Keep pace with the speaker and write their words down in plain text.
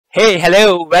Hey,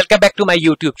 hello, welcome back to my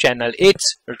YouTube channel.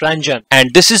 It's Ranjan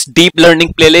and this is deep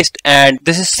learning playlist and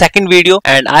this is second video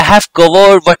and I have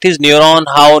covered what is neuron,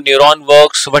 how neuron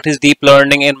works, what is deep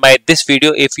learning in my this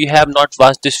video. If you have not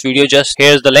watched this video, just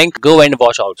here's the link, go and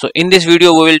watch out. So in this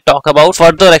video we will talk about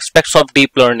further aspects of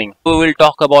deep learning. We will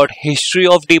talk about history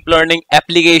of deep learning,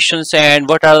 applications and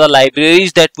what are the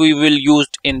libraries that we will use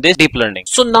in this deep learning.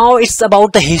 So now it's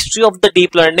about the history of the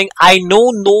deep learning. I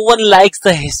know no one likes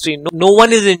the history. No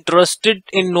one is interested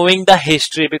in knowing the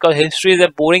history because history is a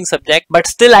boring subject, but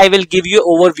still I will give you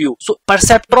overview. So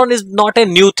perceptron is not a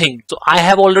new thing. So I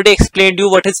have already explained you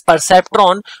what is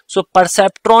perceptron. So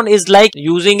perceptron is like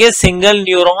using a single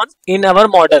neuron in our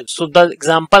model. So the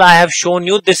example I have shown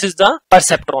you, this is the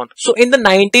perceptron. So in the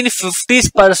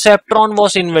 1950s perceptron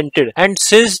was invented and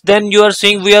since then you are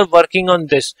seeing we are working on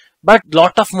this. But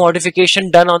lot of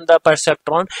modification done on the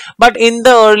perceptron. But in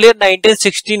the earlier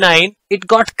 1969, it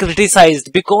got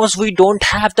criticized because we don't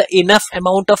have the enough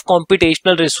amount of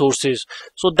computational resources.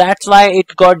 So that's why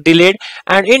it got delayed.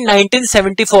 And in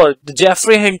 1974,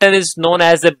 Jeffrey Hinton is known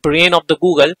as the brain of the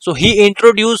Google. So he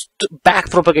introduced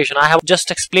backpropagation. I have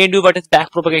just explained you what is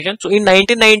backpropagation. So in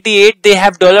 1998, they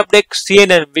have developed a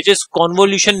CNN, which is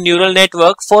convolution neural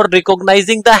network for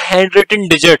recognizing the handwritten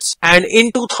digits. And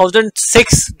in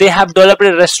 2006, they have developed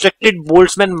a restricted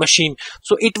Boltzmann machine.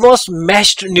 So it was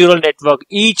meshed neural network.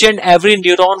 Each and every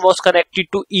neuron was connected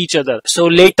to each other. So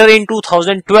later in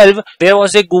 2012, there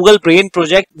was a Google Brain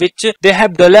project which they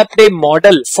have developed a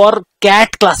model for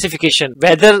cat classification,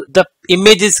 whether the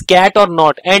image is cat or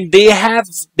not, and they have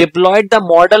deployed the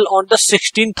model on the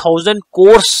 16,000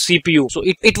 core CPU. So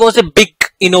it was a big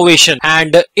innovation.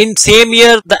 And in same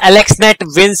year the AlexNet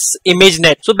wins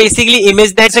ImageNet. So basically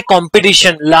ImageNet is a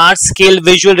competition, large scale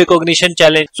visual recognition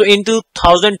challenge. So in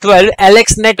 2012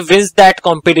 AlexNet wins that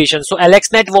competition. So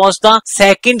AlexNet was the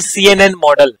second CNN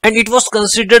model and it was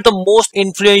considered the most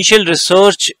influential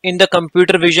research in the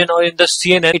computer vision or in the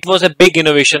CNN. It was a big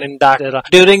innovation in that era.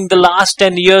 During the last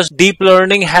 10 years deep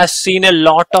learning has seen a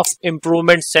lot of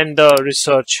improvements in the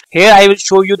research. Here I will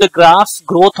show you the graph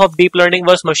growth of deep learning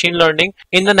versus machine learning.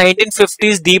 In the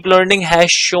 1950s, deep learning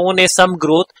has shown some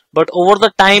growth, but over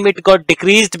the time it got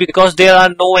decreased because there are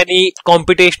no any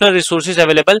computational resources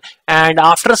available. And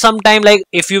after some time, like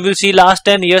if you will see last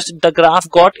 10 years, the graph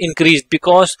got increased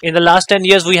because in the last 10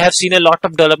 years we have seen a lot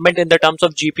of development in the terms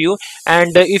of GPU.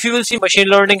 And if you will see, machine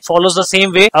learning follows the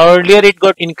same way. Earlier it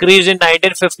got increased in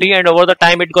 1950 and over the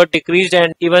time it got decreased,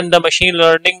 and even the machine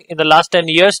learning in the last 10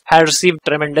 years has received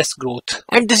tremendous growth.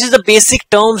 And this is the basic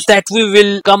terms that we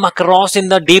will come across in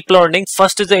the deep learning.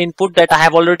 First is the input that I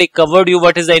have already covered you.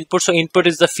 What is the input? So input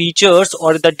is the features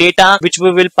or the data which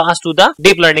we will pass to the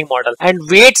deep learning model. And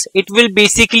weights, it will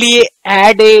basically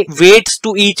add a weights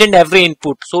to each and every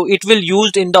input. So it will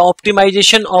used in the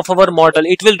optimization of our model.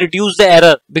 It will reduce the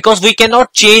error because we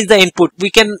cannot change the input. We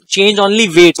can change only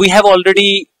weights. We have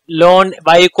already learn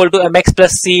y equal to mx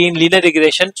plus c in linear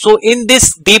regression. So in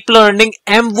this deep learning,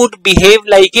 m would behave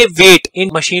like a weight. In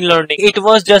machine learning it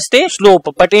was just a slope,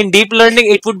 but in deep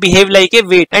learning it would behave like a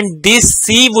weight, and this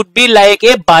c would be like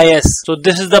a bias. So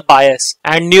this is the bias.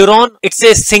 And neuron, it's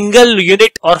a single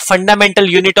unit or fundamental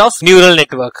unit of neural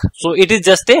network. So it is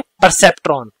just a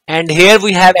perceptron. And here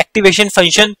we have activation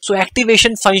function. So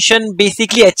activation function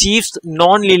basically achieves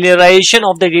non-linearization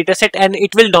of the dataset and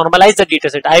it will normalize the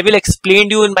dataset. I will explain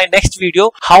to you in my next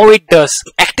video how it does.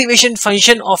 Activation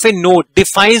function of a node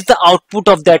defines the output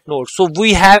of that node. So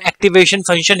we have activation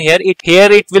function here.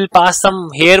 It will pass some,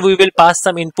 here we will pass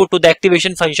some input to the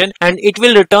activation function and it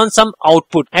will return some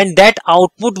output, and that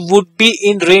output would be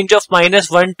in range of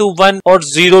 -1 to 1 or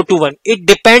 0 to 1. It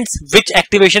depends which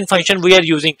activation function we are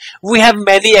using. We have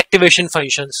many activation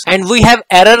functions and we have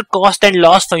error, cost and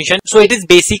loss function. So it is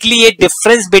basically a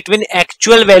difference between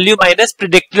actual value minus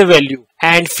predicted value.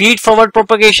 And feed forward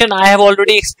propagation, I have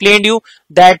already explained you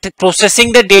that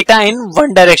processing the data in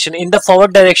one direction, in the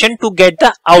forward direction to get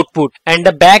the output. And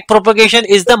the back propagation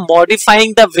is the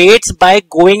modifying the weights by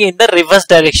going in the reverse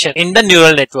direction in the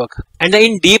neural network. And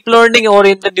in deep learning or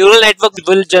in the neural network,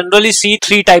 we will generally see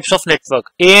three types of network: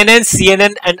 ANN,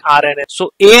 CNN and RNN. So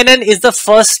ANN is the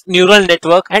first neural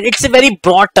network and it's a very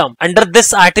broad term. Under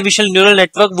this artificial neural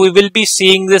network, we will be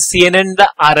seeing the CNN, the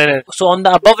RNN. So on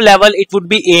the above level, it would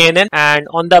be ANN, and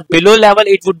on the below level,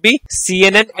 it would be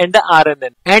CNN and the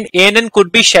RNN. And ANN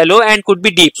could be shallow and could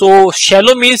be deep. So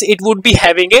shallow means it would be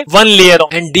having a one layer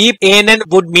on, and deep ANN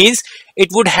would means it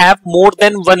would have more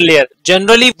than one layer.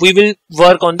 Generally, we will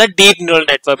work on the deep neural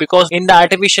network, because in the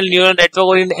artificial neural network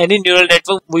or in any neural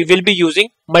network, we will be using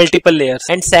multiple layers.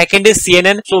 And second is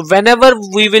CNN. So whenever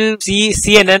we will see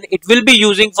CNN, it will be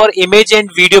using for image and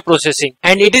video processing,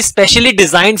 and it is specially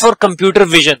designed for computer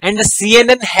vision. And the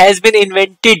CNN has been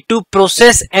invented to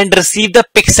process and receive the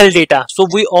pixel data. So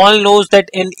we all know that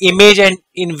in image and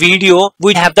in video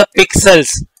we have the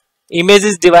pixels. Image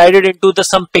is divided into the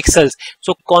some pixels.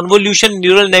 So convolution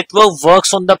neural network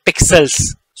works on the pixels.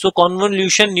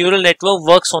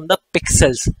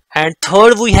 And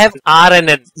third, we have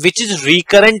RNN, which is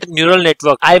recurrent neural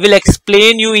network. I will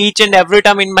explain you each and every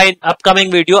time in my upcoming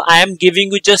video. I am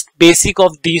giving you just basic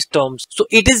of these terms. So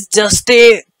it is just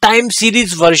a time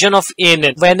series version of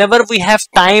ANN. Whenever we have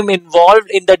time involved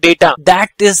in the data, that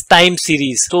is time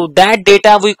series. So that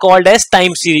data we called as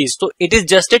time series. So it is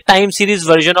just a time series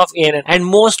version of ANN. And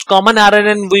most common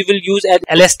RNN we will use as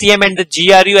LSTM and the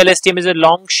GRU. LSTM is a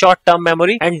long short term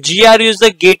memory, and GRU is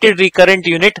the gated recurrent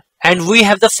unit. And we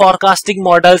have the forecasting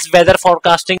models, weather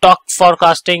forecasting, talk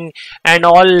forecasting, and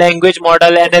all language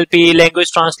model, NLP, language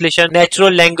translation,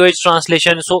 natural language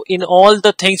translation. So in all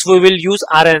the things we will use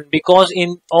RNN, because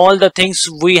in all the things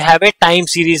we have a time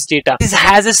series data. This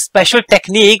has a special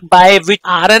technique by which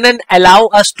RNN allow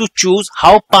us to choose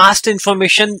how past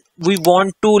information we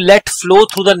want to let flow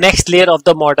through the next layer of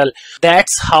the model.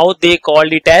 That's how they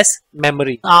called it as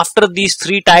memory. After these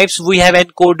three types, we have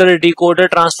encoder, decoder,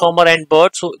 transformer, and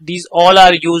BERT. So these all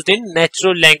are used in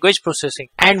natural language processing.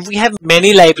 And we have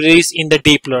many libraries in the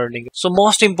deep learning. So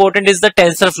most important is the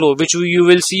TensorFlow, which you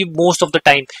will see most of the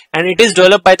time. And it is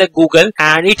developed by the Google,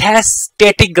 and it has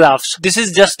static graphs. This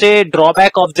is just a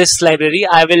drawback of this library.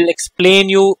 I will explain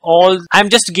you all. I'm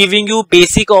just giving you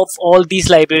basic of all these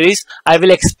libraries. I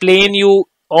will explain you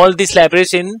all these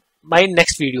libraries in my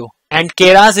next video. And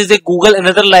Keras is a Google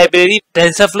another library.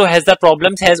 TensorFlow has the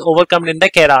problems has overcome in the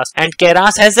Keras, and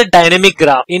Keras has a dynamic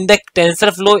graph. In the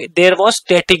TensorFlow there was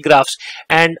static graphs.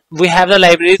 And we have the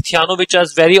library Theano, which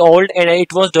was very old, and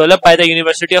it was developed by the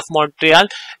University of Montreal,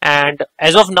 and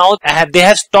as of now they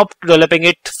have stopped developing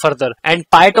it further. And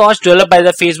PyTorch developed by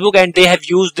the Facebook, and they have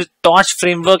used the Torch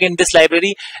framework in this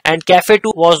library. And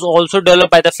Cafe2 was also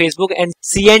developed by the Facebook, and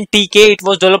CNTK, it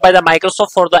was developed by the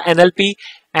Microsoft for the NLP.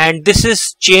 And this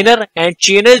is Chainer, and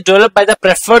Chainer is developed by the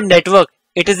Preferred Network.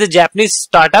 It is a Japanese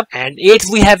startup. And 8th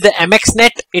we have the MXNet.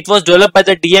 It was developed by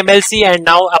the DMLC, and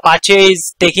now Apache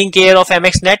is taking care of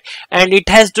MXNet, and it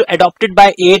has adopted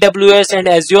by AWS and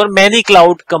Azure, many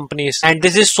cloud companies. And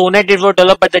this is Sonet. It was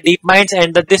developed by the DeepMinds,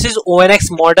 and this is ONX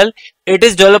model. It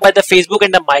is developed by the Facebook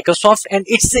and the Microsoft, and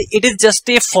it is just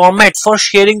a format for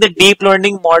sharing the deep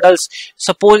learning models.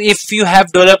 Suppose if you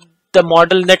have developed the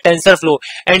model in the TensorFlow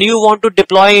and you want to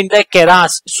deploy in the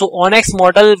Keras, so ONX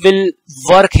model will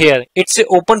work here. It's an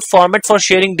open format for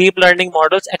sharing deep learning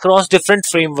models across different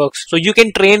frameworks. So you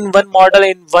can train one model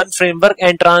in one framework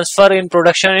and transfer in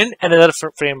production in another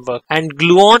framework. And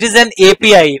Gluon is an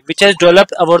API which has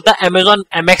developed over the Amazon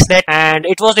MXNet, and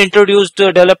it was introduced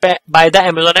developed by the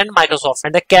Amazon and Microsoft.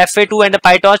 And the Cafe2 and the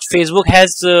PyTorch, Facebook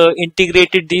has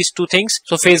integrated these two things.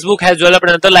 So Facebook has developed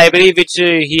another library which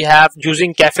he have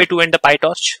using Cafe2 and the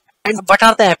PyTorch. And what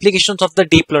are the applications of the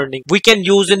deep learning? We can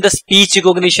use in the speech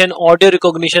recognition, audio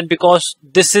recognition, because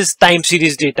this is time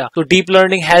series data. So deep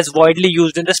learning has widely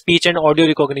used in the speech and audio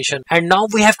recognition. And now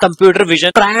we have computer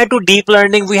vision. Prior to deep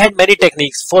learning, we had many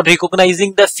techniques for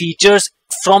recognizing the features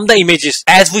from the images,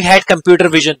 as we had computer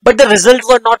vision, but the results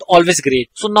were not always great.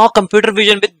 So now computer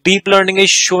vision with deep learning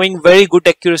is showing very good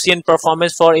accuracy and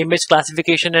performance for image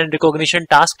classification and recognition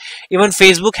tasks. Even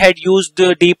Facebook had used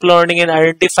deep learning in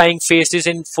identifying faces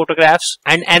in photographs.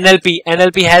 And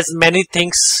NLP has many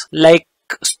things like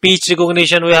speech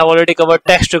recognition, we have already covered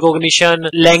text recognition,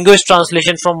 language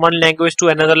translation from one language to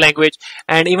another language.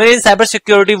 And even in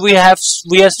cybersecurity, we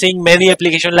are seeing many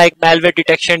applications like malware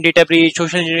detection, data breach,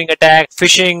 social engineering attack,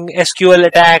 phishing, SQL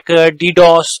attack,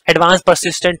 DDoS, advanced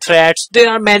persistent threats. There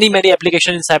are many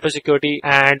applications in cybersecurity.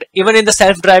 And even in the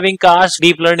self-driving cars,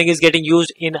 deep learning is getting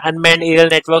used in unmanned aerial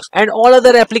networks and all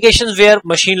other applications where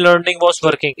machine learning was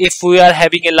working. If we are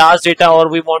having a large data or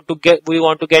we want to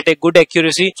get a good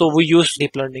accuracy, so we use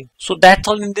deep learning. So that's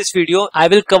all in this video. I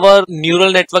will cover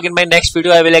neural network in my next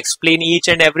video. I will explain each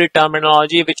and every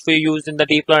terminology which we use in the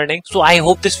deep learning. So I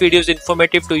hope this video is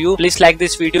informative to you. Please like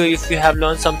this video if you have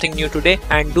learned something new today,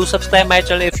 and do subscribe my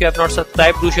channel if you have not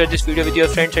subscribed. Do share this video with your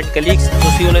friends and colleagues. So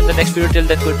see you all in the next video. Till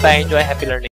then, goodbye. Enjoy. Happy learning.